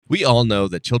We all know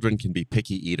that children can be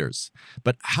picky eaters,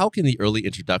 but how can the early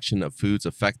introduction of foods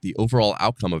affect the overall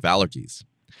outcome of allergies?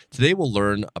 Today, we'll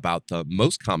learn about the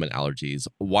most common allergies,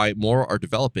 why more are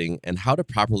developing, and how to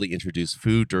properly introduce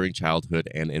food during childhood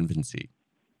and infancy.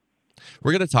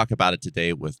 We're going to talk about it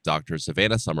today with Dr.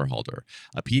 Savannah Sommerhalder,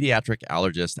 a pediatric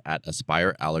allergist at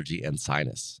Aspire Allergy and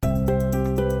Sinus.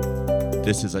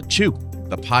 This is a Chew,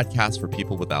 the podcast for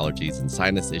people with allergies and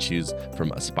sinus issues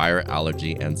from Aspire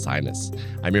Allergy and Sinus.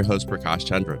 I'm your host, Prakash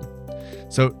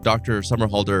Chandran. So, Dr.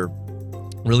 Sommerhalder,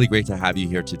 really great to have you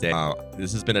here today.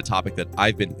 This has been a topic that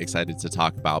I've been excited to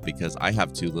talk about because I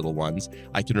have two little ones.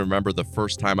 I can remember the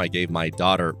first time I gave my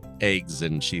daughter eggs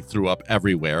and she threw up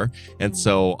everywhere. And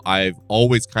so I've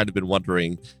always kind of been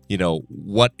wondering,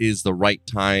 what is the right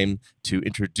time to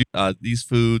introduce these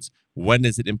foods? When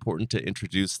is it important to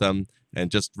introduce them? And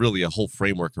just really a whole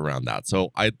framework around that.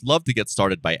 So I'd love to get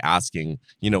started by asking,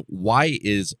 why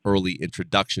is early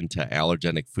introduction to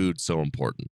allergenic food so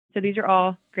important? So these are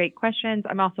all great questions.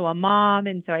 I'm also a mom,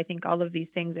 and so I think all of these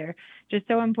things are just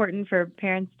so important for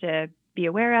parents to be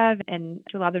aware of and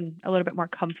to allow them a little bit more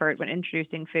comfort when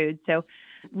introducing food. So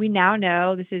we now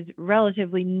know this is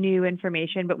relatively new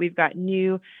information, but we've got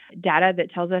new data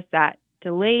that tells us that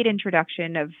delayed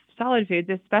introduction of solid foods,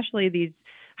 especially these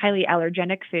highly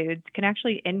allergenic foods, can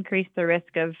actually increase the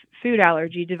risk of food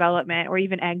allergy development or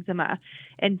even eczema.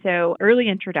 And so early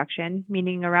introduction,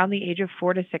 meaning around the age of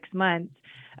 4 to 6 months,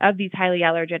 of these highly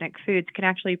allergenic foods can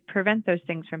actually prevent those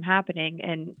things from happening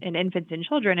in infants and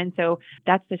children. And so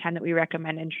that's the time that we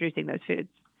recommend introducing those foods.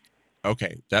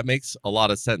 Okay, that makes a lot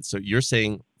of sense. So you're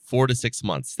saying 4 to 6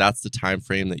 months. That's the time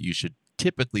frame that you should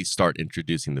typically start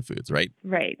introducing the foods, right?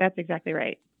 Right. That's exactly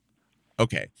right.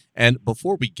 Okay. And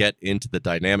before we get into the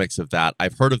dynamics of that,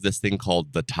 I've heard of this thing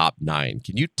called the top 9.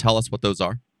 Can you tell us what those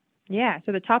are? Yeah,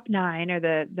 so the top 9 are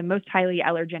the most highly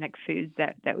allergenic foods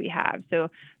that we have. So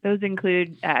those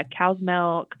include cow's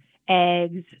milk,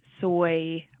 eggs,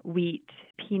 soy, wheat,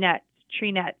 peanuts,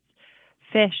 tree nuts,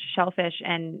 fish, shellfish,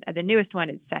 and the newest one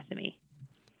is sesame.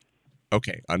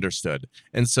 Okay, understood.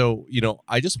 And so,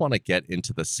 I just want to get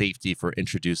into the safety for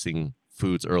introducing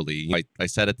foods early. I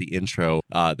said at the intro,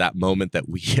 that moment that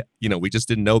we, we just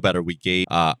didn't know better. We gave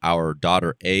our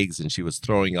daughter eggs and she was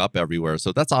throwing up everywhere.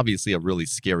 So that's obviously a really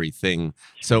scary thing.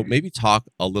 So Sure. maybe talk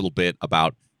a little bit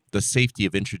about the safety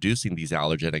of introducing these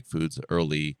allergenic foods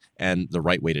early and the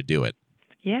right way to do it.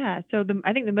 Yeah, so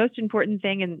I think the most important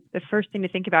thing and the first thing to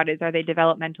think about is, are they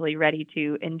developmentally ready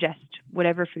to ingest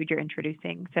whatever food you're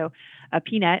introducing? So a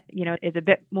peanut, is a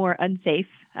bit more unsafe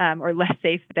or less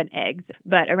safe than eggs.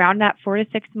 But around that 4 to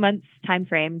 6 months time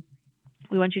frame,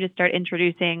 we want you to start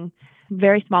introducing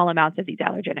very small amounts of these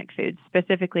allergenic foods,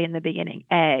 specifically in the beginning,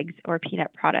 eggs or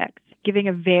peanut products. Giving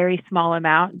a very small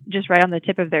amount, just right on the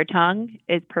tip of their tongue,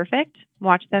 is perfect.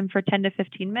 Watch them for 10 to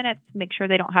 15 minutes, make sure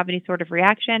they don't have any sort of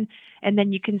reaction, and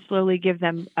then you can slowly give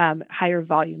them higher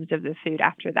volumes of the food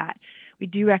after that. We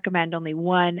do recommend only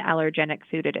one allergenic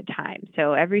food at a time.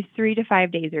 So every 3 to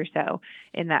 5 days or so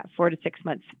in that 4 to 6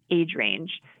 months age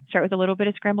range, start with a little bit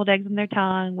of scrambled eggs on their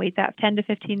tongue, wait that 10 to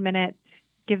 15 minutes,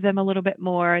 give them a little bit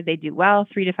more. They do well.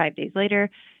 3 to 5 days later,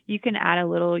 you can add a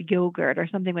little yogurt or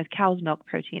something with cow's milk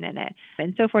protein in it,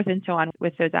 and so forth and so on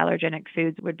with those allergenic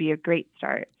foods would be a great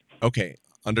start. Okay,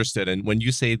 understood. And when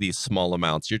you say these small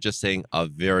amounts, you're just saying a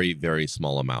very, very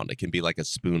small amount. It can be like a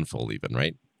spoonful, even,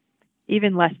 right?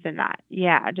 Even less than that.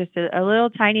 Yeah, just a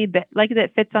little tiny bit, like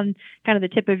that fits on kind of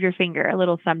the tip of your finger, a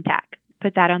little thumbtack.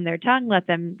 Put that on their tongue, let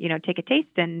them, take a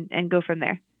taste and go from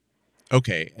there.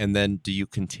 Okay. And then do you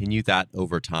continue that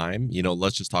over time?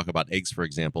 Let's just talk about eggs, for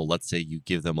example. Let's say you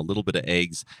give them a little bit of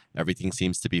eggs, everything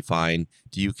seems to be fine.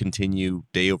 Do you continue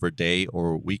day over day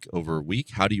or week over week?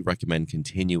 How do you recommend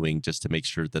continuing just to make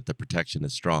sure that the protection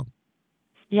is strong?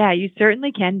 Yeah, you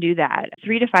certainly can do that.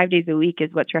 3 to 5 days a week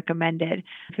is what's recommended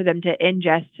for them to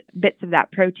ingest bits of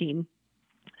that protein.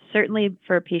 Certainly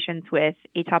for patients with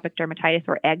atopic dermatitis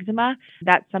or eczema,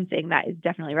 that's something that is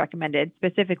definitely recommended,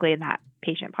 specifically in that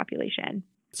patient population.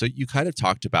 So you kind of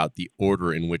talked about the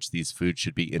order in which these foods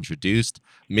should be introduced.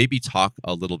 Maybe talk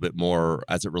a little bit more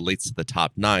as it relates to the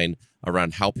top 9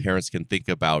 around how parents can think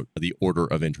about the order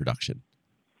of introduction.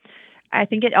 I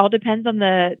think it all depends on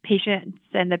the patient's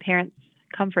and the parent's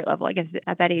comfort level. I guess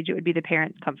at that age, it would be the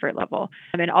parent's comfort level.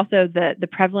 And also the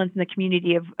prevalence in the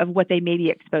community of what they may be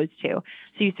exposed to.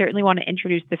 So you certainly want to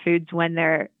introduce the foods when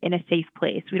they're in a safe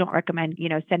place. We don't recommend,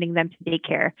 sending them to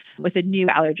daycare with a new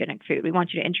allergenic food. We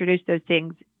want you to introduce those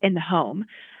things in the home.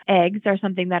 Eggs are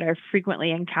something that are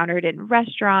frequently encountered in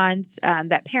restaurants,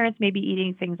 that parents may be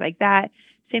eating, things like that.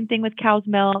 Same thing with cow's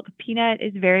milk. Peanut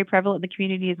is very prevalent in the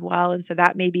community as well. And so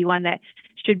that may be one that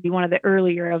should be one of the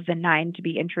earlier of the 9 to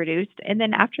be introduced. And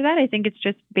then after that, I think it's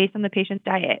just based on the patient's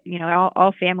diet.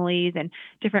 All families and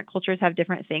different cultures have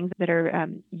different things that are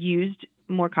used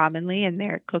more commonly in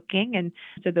their cooking. And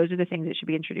so those are the things that should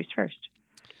be introduced first.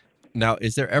 Now,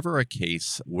 is there ever a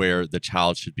case where the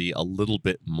child should be a little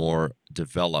bit more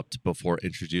developed before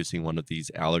introducing one of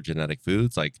these allergenic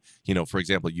foods? Like, for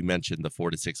example, you mentioned the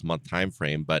 4 to 6 month time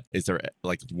frame, but is there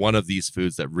like one of these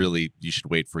foods that really you should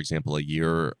wait, for example, a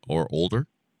year or older?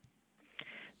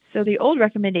 So the old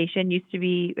recommendation used to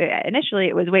be initially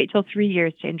it was wait till 3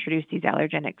 years to introduce these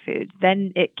allergenic foods.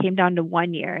 Then it came down to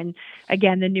 1 year. And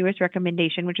again, the newest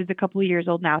recommendation, which is a couple of years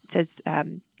old now, says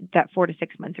that 4 to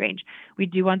 6 month range. We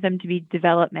do want them to be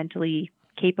developmentally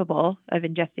capable of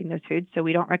ingesting those foods. So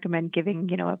we don't recommend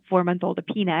giving, a 4 month old a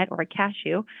peanut or a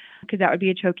cashew because that would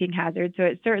be a choking hazard. So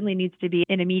it certainly needs to be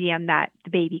in a medium that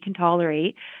the baby can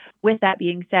tolerate. With that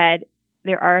being said,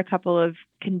 there are a couple of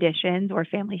conditions or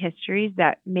family histories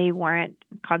that may warrant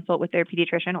consult with their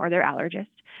pediatrician or their allergist,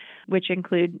 which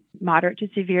include moderate to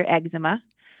severe eczema,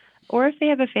 or if they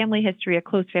have a family history, a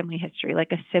close family history,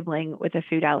 like a sibling with a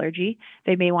food allergy,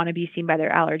 they may want to be seen by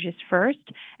their allergist first.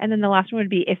 And then the last one would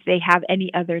be if they have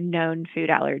any other known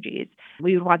food allergies.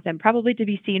 We would want them probably to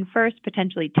be seen first,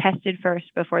 potentially tested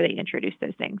first before they introduce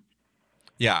those things.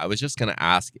 Yeah, I was just going to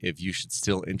ask if you should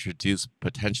still introduce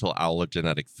potential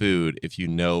allergenic food if you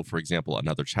know, for example,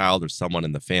 another child or someone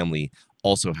in the family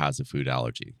also has a food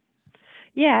allergy.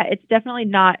 Yeah, it's definitely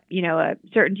not, a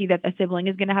certainty that a sibling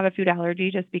is going to have a food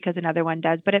allergy just because another one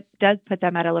does, but it does put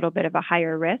them at a little bit of a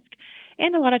higher risk.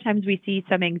 And a lot of times we see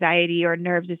some anxiety or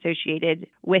nerves associated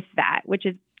with that, which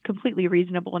is completely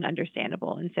reasonable and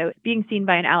understandable. And so being seen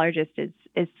by an allergist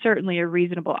is certainly a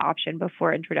reasonable option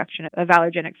before introduction of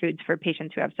allergenic foods for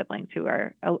patients who have siblings who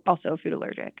are also food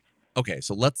allergic. Okay,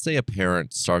 so let's say a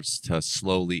parent starts to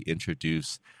slowly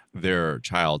introduce their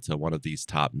child to one of these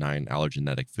top 9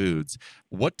 allergenic foods.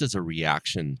 What does a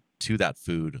reaction to that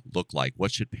food look like?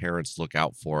 What should parents look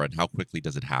out for, and how quickly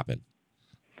does it happen?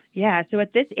 Yeah, so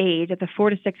at this age, at the 4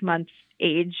 to 6 month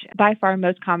age, by far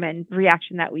most common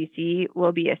reaction that we see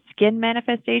will be a skin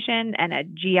manifestation and a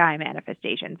GI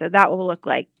manifestation. So that will look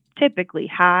like typically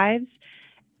hives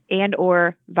and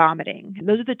or vomiting.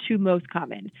 Those are the two most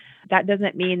common. That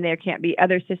doesn't mean there can't be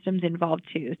other systems involved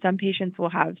too. Some patients will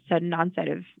have sudden onset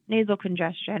of nasal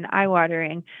congestion, eye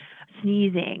watering,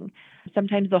 sneezing.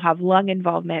 Sometimes they'll have lung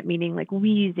involvement, meaning like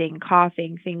wheezing,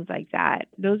 coughing, things like that.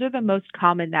 Those are the most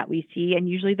common that we see and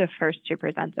usually the first to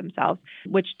present themselves,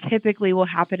 which typically will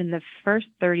happen in the first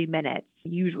 30 minutes,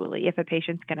 usually, if a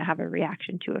patient's going to have a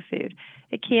reaction to a food.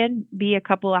 It can be a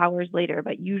couple hours later,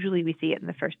 but usually we see it in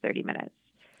the first 30 minutes.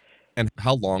 And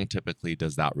how long typically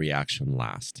does that reaction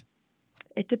last?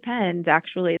 It depends,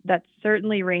 actually. That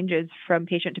certainly ranges from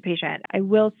patient to patient. I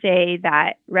will say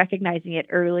that recognizing it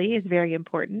early is very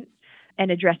important and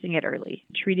addressing it early,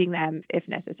 treating them if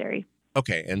necessary.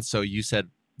 Okay, and so you said,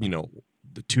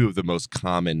 the two of the most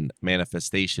common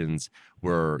manifestations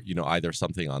were, either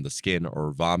something on the skin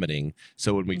or vomiting.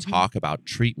 So when we Mhm. talk about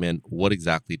treatment, what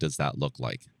exactly does that look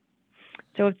like?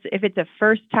 So if it's a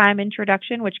first time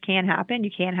introduction, which can happen,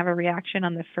 you can have a reaction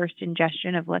on the first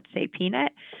ingestion of, let's say,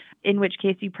 peanut, in which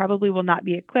case you probably will not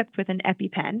be equipped with an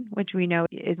EpiPen, which we know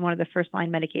is one of the first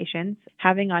line medications.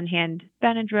 Having on hand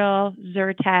Benadryl,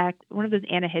 Zyrtec, one of those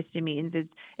antihistamines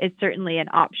is certainly an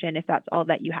option if that's all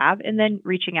that you have. And then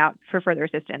reaching out for further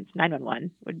assistance,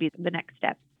 911 would be the next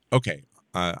step. Okay,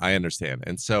 I understand.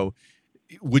 And so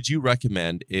would you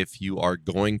recommend if you are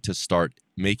going to start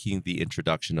making the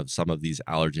introduction of some of these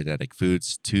allergenic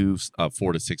foods to a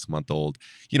 4 to 6 month old,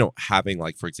 having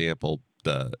like, for example,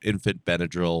 the infant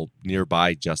Benadryl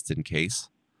nearby just in case?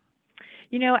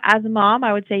 As a mom,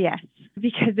 I would say yes,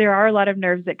 because there are a lot of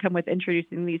nerves that come with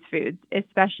introducing these foods,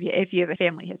 especially if you have a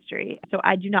family history. So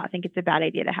I do not think it's a bad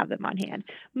idea to have them on hand.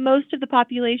 Most of the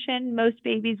population, most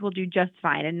babies will do just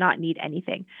fine and not need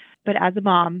anything. But as a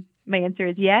mom, my answer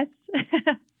is yes.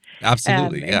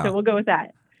 Absolutely. And Yeah. so we'll go with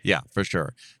that. Yeah, for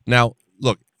sure. Now,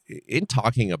 look, in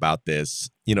talking about this,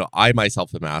 I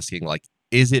myself am asking, like,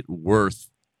 is it worth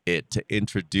it to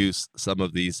introduce some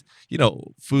of these,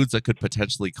 foods that could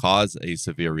potentially cause a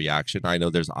severe reaction? I know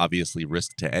there's obviously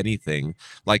risk to anything.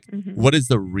 Like, hmm what is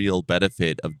the real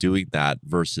benefit of doing that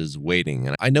versus waiting?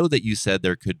 And I know that you said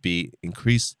there could be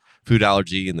increased food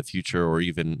allergy in the future or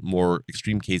even more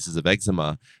extreme cases of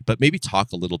eczema, but maybe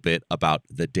talk a little bit about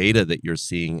the data that you're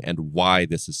seeing and why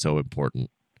this is so important.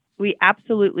 We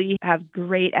absolutely have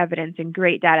great evidence and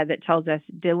great data that tells us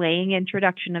delaying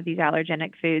introduction of these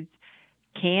allergenic foods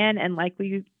can and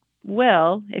likely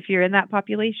will, if you're in that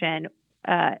population,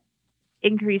 uh,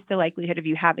 increase the likelihood of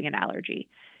you having an allergy.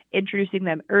 introducing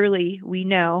them early, we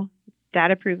know,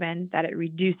 data proven, that it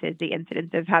reduces the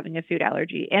incidence of having a food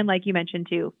allergy. And like you mentioned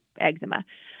too, eczema.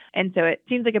 And so it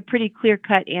seems like a pretty clear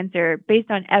cut answer based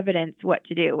on evidence what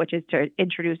to do, which is to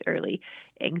introduce early.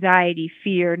 Anxiety,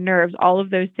 fear, nerves, all of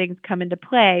those things come into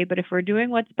play. But if we're doing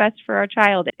what's best for our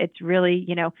child, it's really,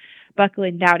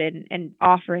 buckling down and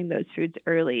offering those foods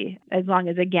early, as long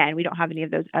as, again, we don't have any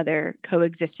of those other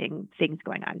coexisting things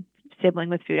going on. Sibling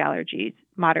with food allergies,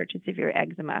 moderate to severe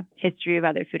eczema, history of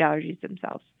other food allergies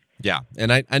themselves. Yeah.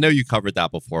 And I know you covered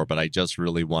that before, but I just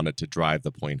really wanted to drive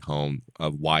the point home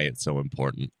of why it's so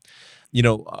important.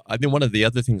 I think one of the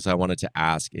other things I wanted to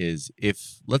ask is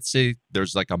if, let's say,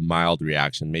 there's like a mild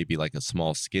reaction, maybe like a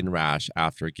small skin rash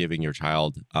after giving your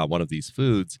child one of these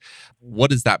foods, what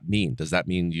does that mean? Does that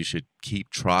mean you should keep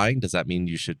trying? Does that mean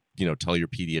you should, tell your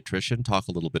pediatrician? Talk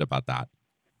a little bit about that.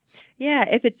 Yeah,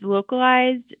 if it's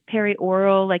localized,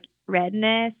 perioral, like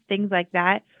redness, things like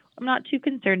that, I'm not too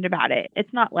concerned about it.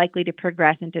 It's not likely to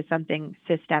progress into something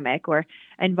systemic or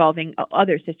involving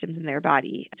other systems in their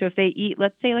body. So if they eat,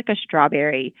 let's say, like a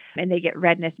strawberry and they get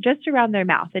redness just around their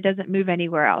mouth, it doesn't move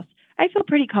anywhere else. I feel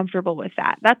pretty comfortable with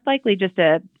that. That's likely just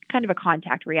a kind of a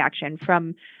contact reaction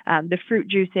from the fruit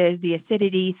juices, the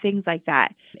acidity, things like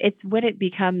that. It's when it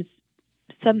becomes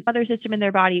some other system in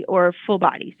their body or full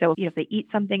body. So, if they eat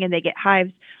something and they get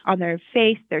hives on their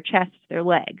face, their chest, their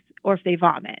legs, or if they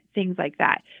vomit, things like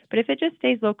that. But if it just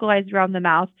stays localized around the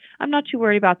mouth, I'm not too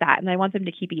worried about that. And I want them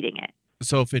to keep eating it.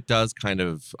 So if it does kind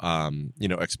of,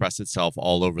 express itself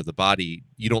all over the body,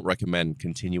 you don't recommend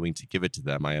continuing to give it to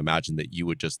them. I imagine that you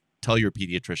would just tell your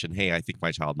pediatrician, hey, I think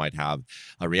my child might have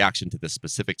a reaction to this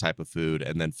specific type of food,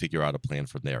 and then figure out a plan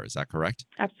from there. Is that correct?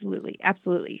 Absolutely.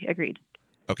 Absolutely. Agreed.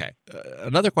 Okay.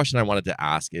 Another question I wanted to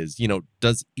ask is,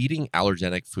 does eating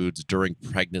allergenic foods during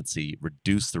pregnancy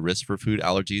reduce the risk for food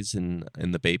allergies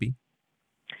in the baby?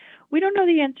 We don't know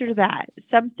the answer to that.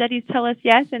 Some studies tell us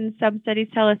yes, and some studies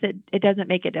tell us it doesn't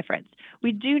make a difference.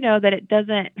 We do know that it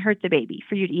doesn't hurt the baby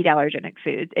for you to eat allergenic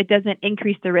foods. It doesn't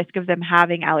increase the risk of them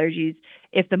having allergies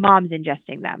if the mom's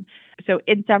ingesting them. So,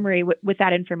 in summary, with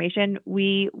that information,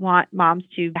 we want moms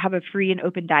to have a free and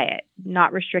open diet,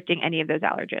 not restricting any of those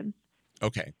allergens.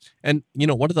 Okay. And,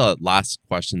 one of the last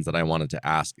questions that I wanted to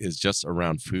ask is just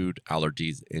around food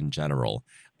allergies in general.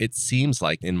 It seems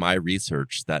like in my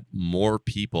research that more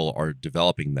people are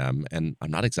developing them, and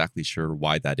I'm not exactly sure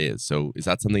why that is. So, is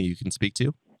that something you can speak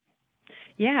to?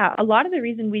 Yeah, a lot of the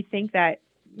reason we think that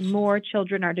more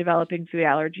children are developing food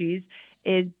allergies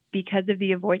is because of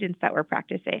the avoidance that we're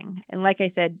practicing. And like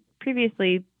I said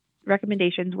previously,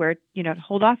 recommendations were, to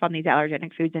hold off on these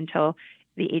allergenic foods until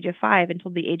the age of 5,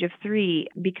 until the age of 3.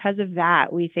 Because of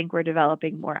that, we think we're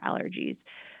developing more allergies.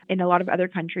 In a lot of other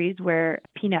countries where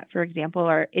peanut, for example,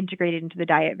 are integrated into the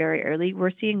diet very early,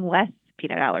 we're seeing less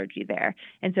peanut allergy there.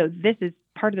 And so this is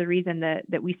part of the reason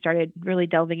that we started really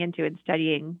delving into and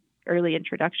studying early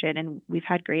introduction, and we've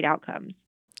had great outcomes.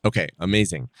 Okay,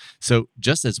 amazing. So,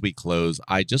 just as we close,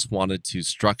 I just wanted to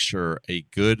structure a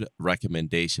good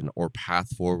recommendation or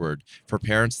path forward for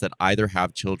parents that either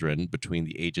have children between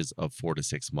the ages of 4 to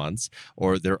 6 months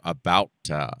or they're about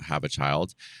to have a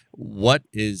child. What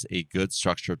is a good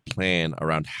structured plan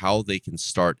around how they can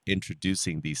start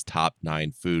introducing these top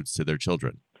 9 foods to their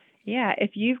children? Yeah,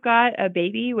 if you've got a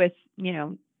baby with,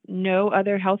 no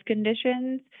other health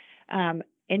conditions,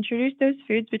 introduce those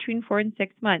foods between 4 and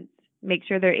 6 months. Make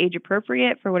sure they're age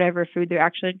appropriate for whatever food they're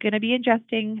actually going to be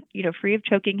ingesting, free of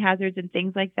choking hazards and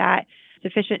things like that.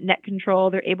 Sufficient neck control,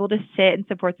 they're able to sit and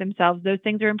support themselves. Those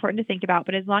things are important to think about.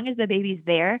 But as long as the baby's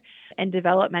there and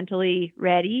developmentally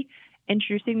ready,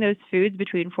 introducing those foods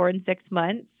between 4 and 6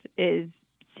 months is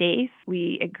safe.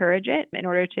 We encourage it in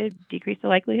order to decrease the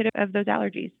likelihood of those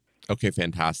allergies. Okay,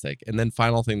 fantastic. And then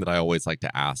final thing that I always like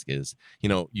to ask is,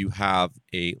 you have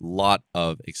a lot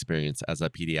of experience as a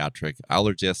pediatric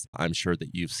allergist. I'm sure that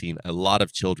you've seen a lot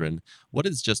of children. What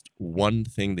is just one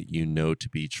thing that you know to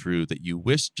be true that you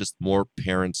wish just more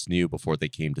parents knew before they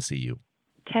came to see you?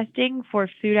 Testing for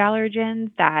food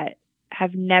allergens that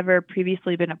have never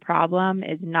previously been a problem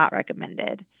is not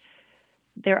recommended.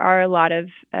 There are a lot of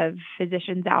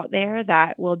physicians out there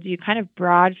that will do kind of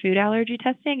broad food allergy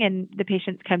testing, and the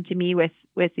patients come to me with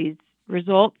these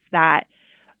results that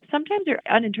sometimes are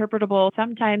uninterpretable.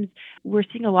 Sometimes we're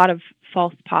seeing a lot of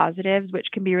false positives, which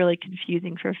can be really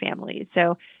confusing for families.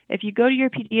 So if you go to your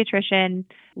pediatrician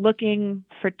looking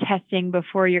for testing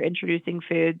before you're introducing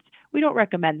foods, we don't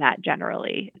recommend that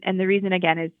generally. And the reason,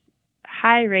 again, is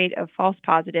high rate of false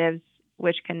positives,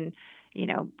 which can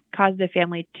cause the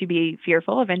family to be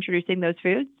fearful of introducing those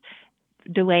foods.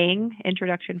 delaying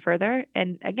introduction further,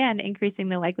 and again, increasing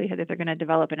the likelihood that they're going to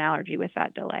develop an allergy with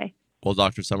that delay. Well,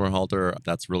 Dr. Summerhalder,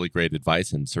 that's really great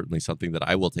advice and certainly something that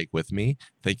I will take with me.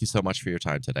 Thank you so much for your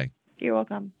time today. You're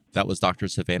welcome. That was Dr.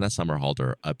 Savannah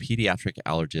Summerhalder, a pediatric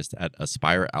allergist at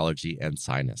Aspire Allergy and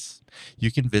Sinus.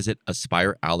 You can visit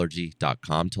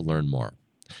aspireallergy.com to learn more.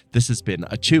 This has been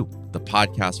Achoo, the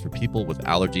podcast for people with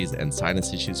allergies and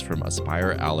sinus issues from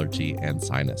Aspire Allergy and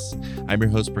Sinus. I'm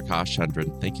your host, Prakash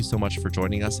Chandran. Thank you so much for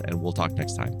joining us, and we'll talk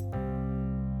next time.